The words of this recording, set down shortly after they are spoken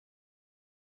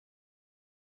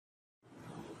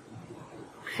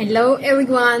Hello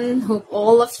everyone, hope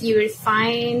all of you are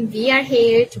fine. We are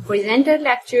here to present our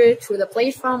lecture through the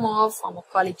platform of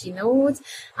Pharmacology Notes,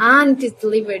 and it is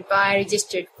delivered by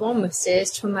registered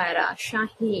pharmacist Humaira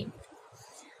Shaheen.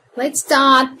 Let's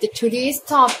start today's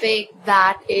topic,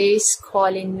 that is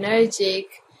cholinergic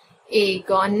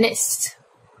agonists.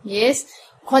 Yes,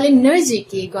 cholinergic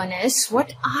agonists.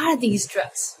 What are these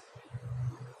drugs?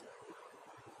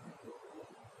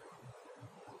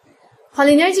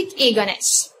 Cholinergic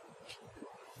agonists.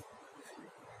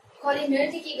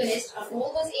 Cholinergic agonists are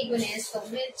all those agonists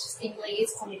which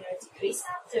stimulates cholinergic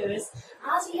receptors,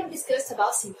 as we have discussed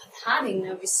about sympathetic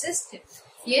nervous system.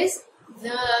 Yes,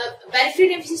 the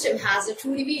peripheral nervous system has the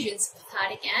two divisions,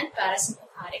 sympathetic and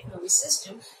parasympathetic nervous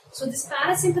system. So this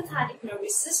parasympathetic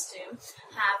nervous system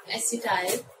have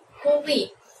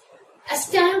acetylcholine.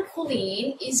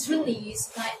 Acetylcholine is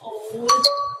released by all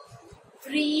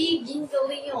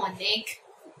preganglionic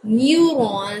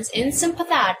neurons in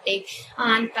sympathetic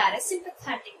and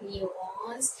parasympathetic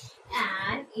neurons,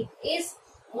 and it is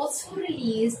also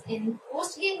released in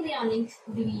postganglionic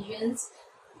divisions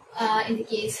in the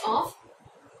case of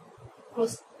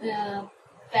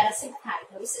parasympathetic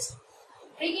nervous system.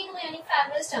 Preganglionic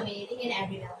fibers terminating in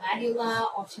adrenal medulla,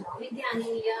 autonomic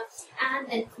ganglia, and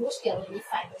then postganglionic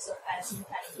fibers of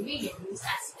parasympathetic division use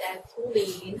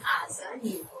acetylcholine as a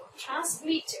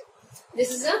neurotransmitter. This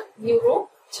is a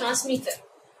neurotransmitter.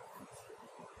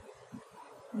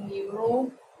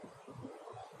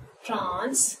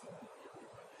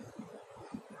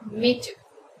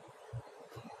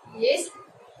 Yes.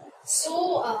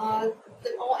 So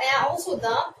also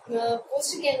the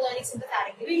postganglionic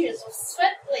sympathetic divisions of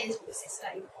sweat glands produce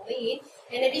acetylcholine.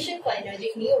 In addition,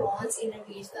 cholinergic neurons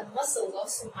innervate the muscles of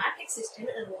somatic system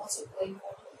and also play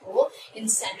important role in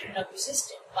central nervous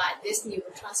system by this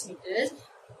neurotransmitter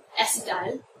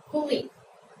acetylcholine.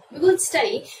 We will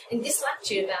study in this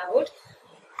lecture about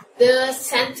the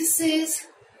synthesis,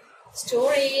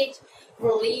 storage,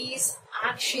 release,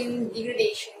 action,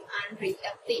 degradation, and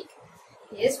reuptake.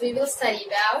 Yes, we will study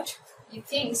about the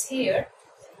things here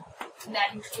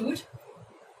that include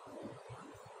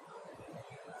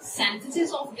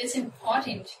synthesis of this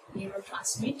important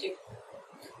neurotransmitter,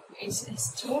 its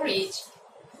storage,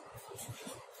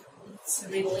 its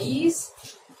release,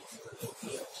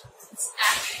 its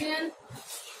action,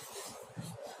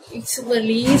 its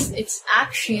release, its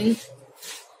action,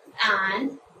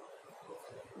 and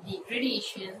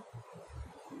degradation,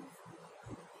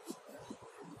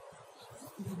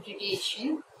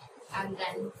 and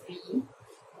then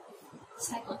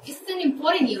recycle. It's an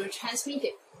important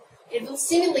neurotransmitter. It will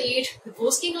stimulate the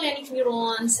postganglionic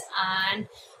neurons and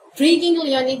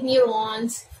preganglionic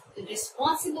neurons,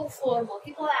 responsible for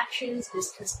multiple actions. We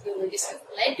will discuss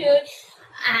later,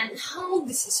 and how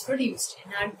this is produced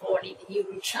in our body, the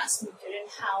neurotransmitter, and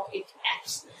how it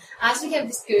acts. As we have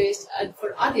discussed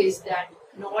for others, that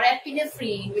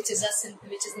norepinephrine, which is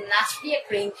naturally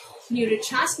occurring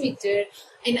neurotransmitter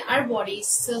in our body,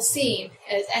 is the same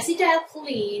as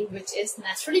acetylcholine, which is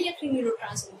naturally occurring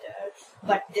neurotransmitter,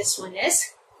 but this one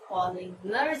is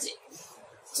cholinergic.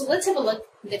 So let's have a look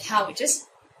at how it is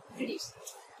produced.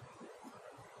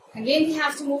 Again, we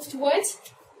have to move towards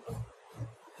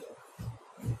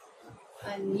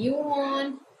a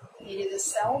neuron. It is a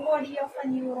cell body of a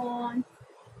neuron,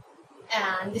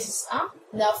 and this is a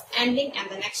nerve ending, and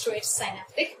the next to it is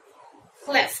synaptic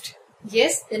cleft.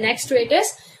 Yes, the next to it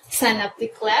is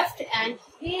synaptic cleft, and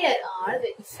here are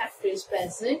the effectors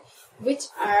present which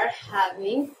are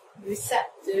having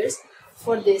receptors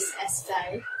for this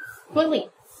acetylcholine.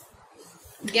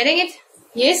 Getting it?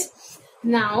 Yes.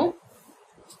 Now,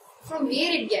 from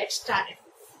where it gets started?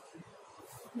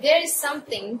 There is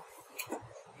something.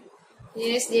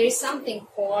 Yes, there is something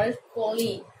called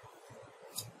choline.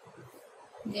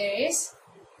 There is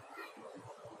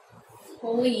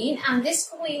choline, and this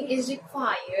choline is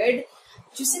required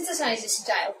to synthesize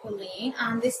acetylcholine,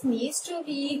 and this needs to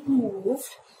be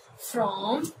moved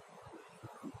from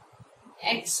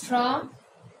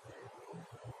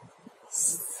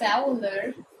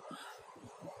extracellular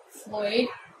fluid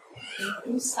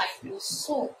into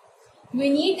cytosol. We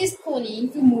need this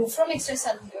choline to move from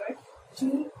extracellular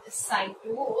to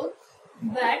cytosol,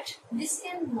 but this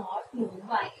cannot move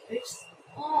by its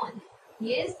own.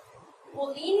 Yes,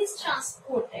 choline is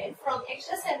transported from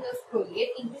extracellular fluid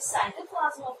into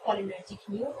cytoplasm of cholinergic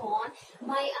neuron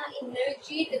by an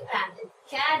energy-dependent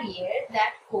carrier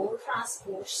that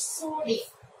co-transports sodium.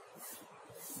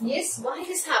 Yes, why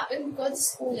this happens? Because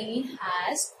this choline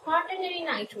has quaternary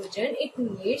nitrogen. It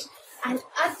needs an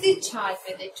other charge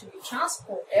with it to be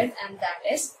transported, and that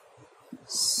is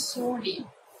sodium.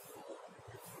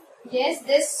 Yes,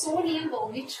 this sodium will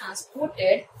be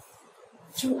transported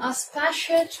through a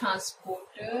special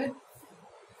transporter.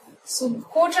 So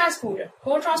co-transporter.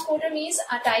 Co-transporter means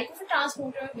a type of a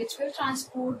transporter which will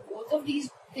transport both of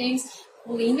these things.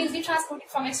 Choline will be transported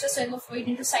from extracellular fluid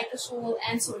into cytosol,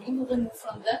 and sodium will move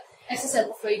from the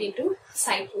extracellular fluid into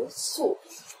cytosol.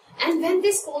 And when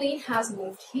this choline has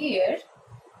moved here,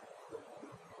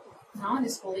 now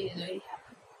this choline is very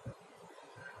happy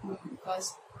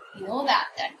because you know that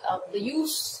the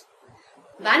use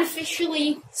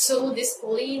beneficially. So this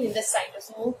choline in the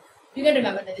cytosol, you can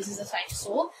remember that this is a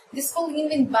cytosol. This choline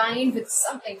will bind with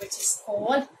something which is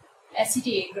called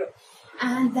acetate group,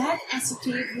 and that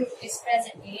acetate group is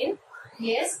present in,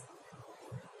 yes,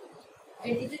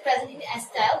 it is present in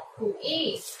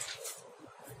acetyl-CoA.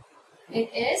 It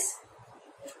is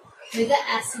with the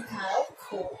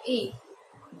acetyl-CoA.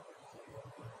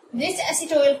 This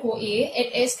acetyl-CoA,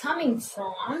 it is coming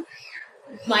from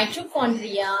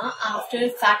mitochondria after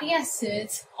fatty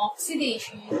acids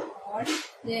oxidation, or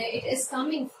it is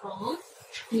coming from,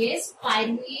 yes,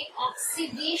 pyruvate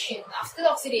oxidation. After the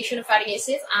oxidation of fatty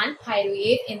acids and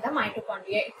pyruvate in the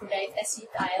mitochondria, it provides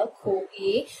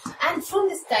acetyl-CoA, and from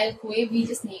this acetyl-CoA we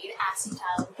just need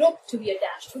acetyl group to be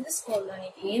attached to this colon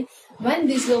again. When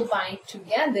these will bind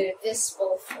together, this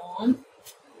will form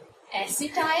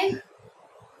acetyl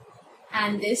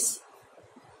and this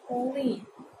choline.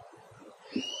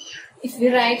 If we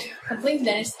write complete,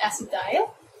 then it's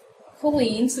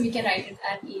acetyl-choline, so we can write it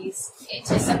as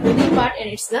H is the choline part and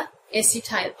it's the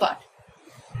acetyl part.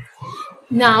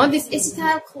 Now this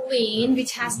acetylcholine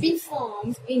which has been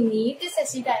formed, we need this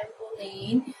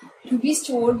acetylcholine to be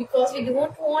stored because we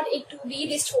don't want it to be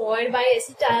destroyed by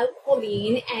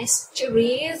acetylcholine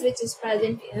esterase which is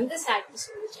present in the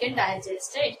cytosol, which can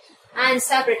digest it and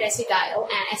separate acetyl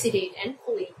and acetate and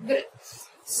choline group.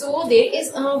 So there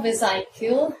is a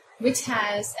vesicle which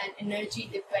has an energy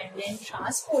dependent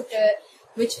transporter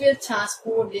which will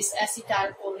transport this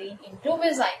acetylcholine into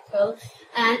vesicle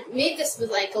and make this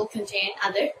vesicle contain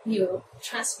other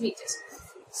neurotransmitters.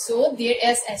 So there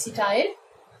is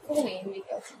acetylcholine we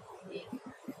can see.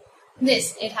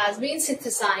 This, it has been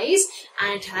synthesized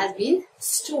and it has been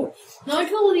stored. Now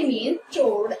it will remain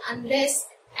stored unless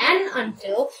and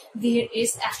until there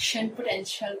is action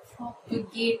potential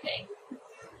propagating.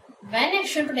 When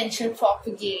action potential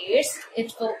propagates,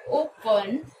 it will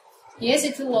open, yes,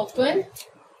 it will open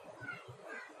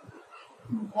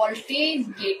voltage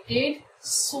gated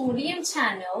sodium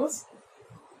channel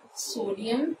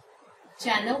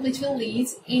which will lead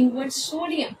inward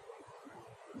sodium,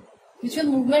 which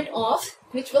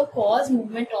will cause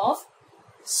movement of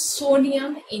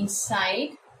sodium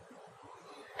inside.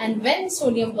 And when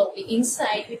sodium will be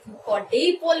inside, it will cause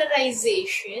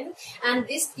depolarization, and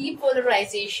this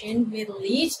depolarization will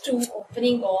lead to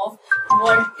opening of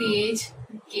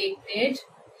voltage-gated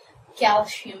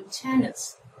calcium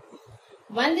channels.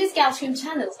 When these calcium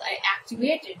channels are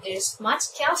activated, there is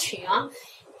much calcium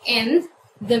in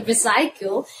the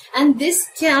vesicle, and this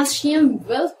calcium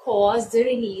will cause the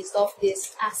release of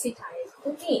this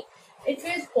acetylcholine. It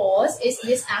will cause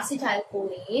this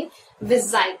acetylcholine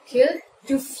vesicle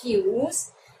to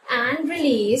fuse and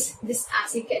release this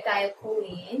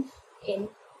acetylcholine in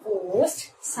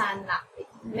post-synaptic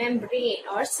membrane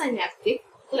or synaptic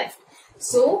cleft.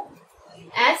 So,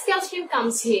 as calcium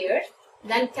comes here,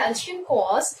 then calcium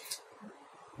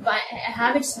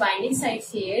have its binding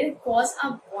sites here, cause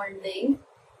a bonding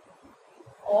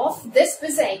of this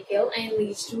vesicle and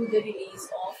leads to the release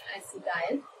of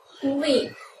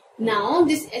acetylcholine. Now,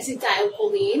 this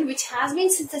acetylcholine, which has been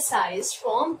synthesized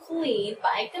from choline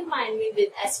by combining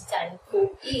with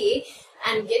acetyl-CoA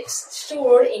and gets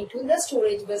stored into the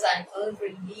storage vesicle,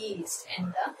 released in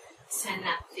the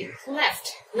synaptic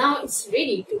cleft. Now, it's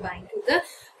ready to bind to the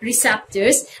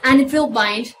receptors, and it will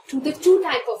bind to the two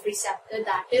type of receptor,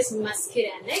 that is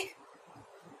muscarinic.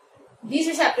 These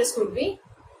receptors could be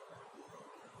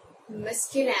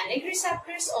muscarinic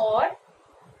receptors or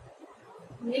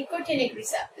nicotinic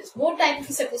receptors. Both types of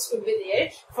receptors could be there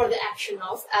for the action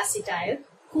of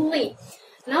acetylcholine.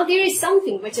 Now there is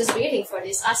something which is waiting for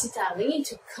this acetylcholine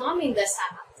to come in the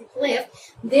synaptic cleft.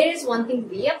 There is one thing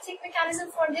reuptake mechanism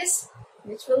for this,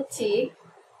 which will take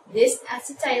this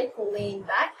acetylcholine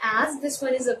back, as this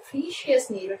one is a precious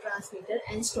neurotransmitter,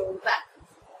 and store back.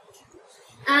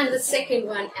 And the second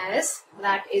one is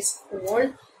that is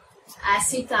called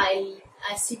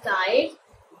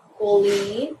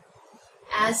acetylcholine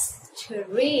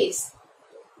esterase,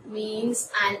 means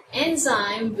an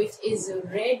enzyme which is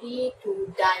ready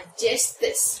to digest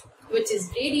this. which is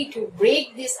ready to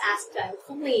break this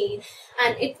acetylcholine,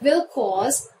 and it will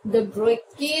cause the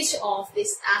breakage of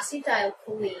this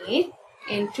acetylcholine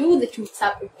into the two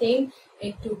separate things,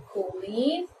 into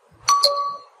choline,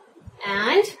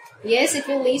 and yes, it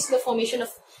will lead to the formation of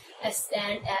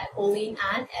choline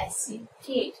and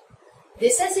acetate.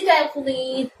 This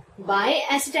acetylcholine by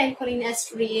acetylcholine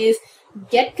esterase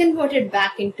get converted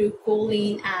back into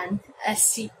choline and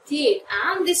acetate,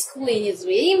 and this choline is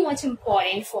very much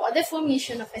important for the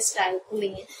formation of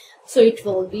acetylcholine, so it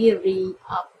will be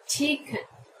reuptaken.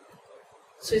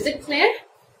 So is it clear?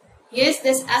 Yes,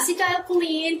 this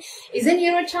acetylcholine is a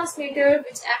neurotransmitter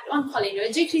which acts on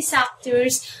cholinergic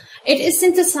receptors. It is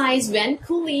synthesized when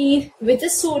choline with the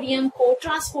sodium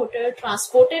co-transporter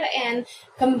transported and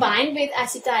combined with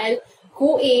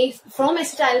acetyl-CoA. From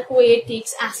acetyl-CoA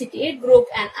takes acetate group,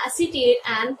 and acetate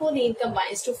and choline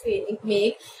combines to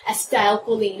make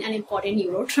acetylcholine, an important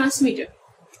neurotransmitter.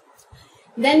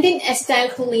 Then the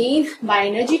acetylcholine by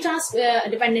energy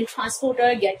dependent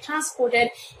transporter get transported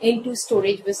into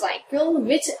storage vesicle,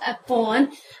 which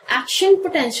upon action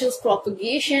potentials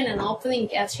propagation and opening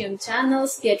calcium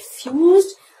channels get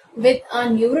fused with a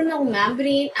neuronal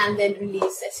membrane and then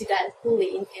release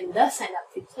acetylcholine in the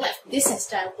synaptic cleft. This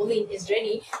acetylcholine is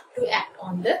ready to act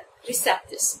on the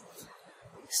receptors.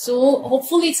 So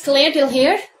hopefully it's clear till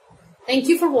here. Thank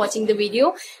you for watching the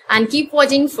video and keep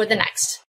watching for the next.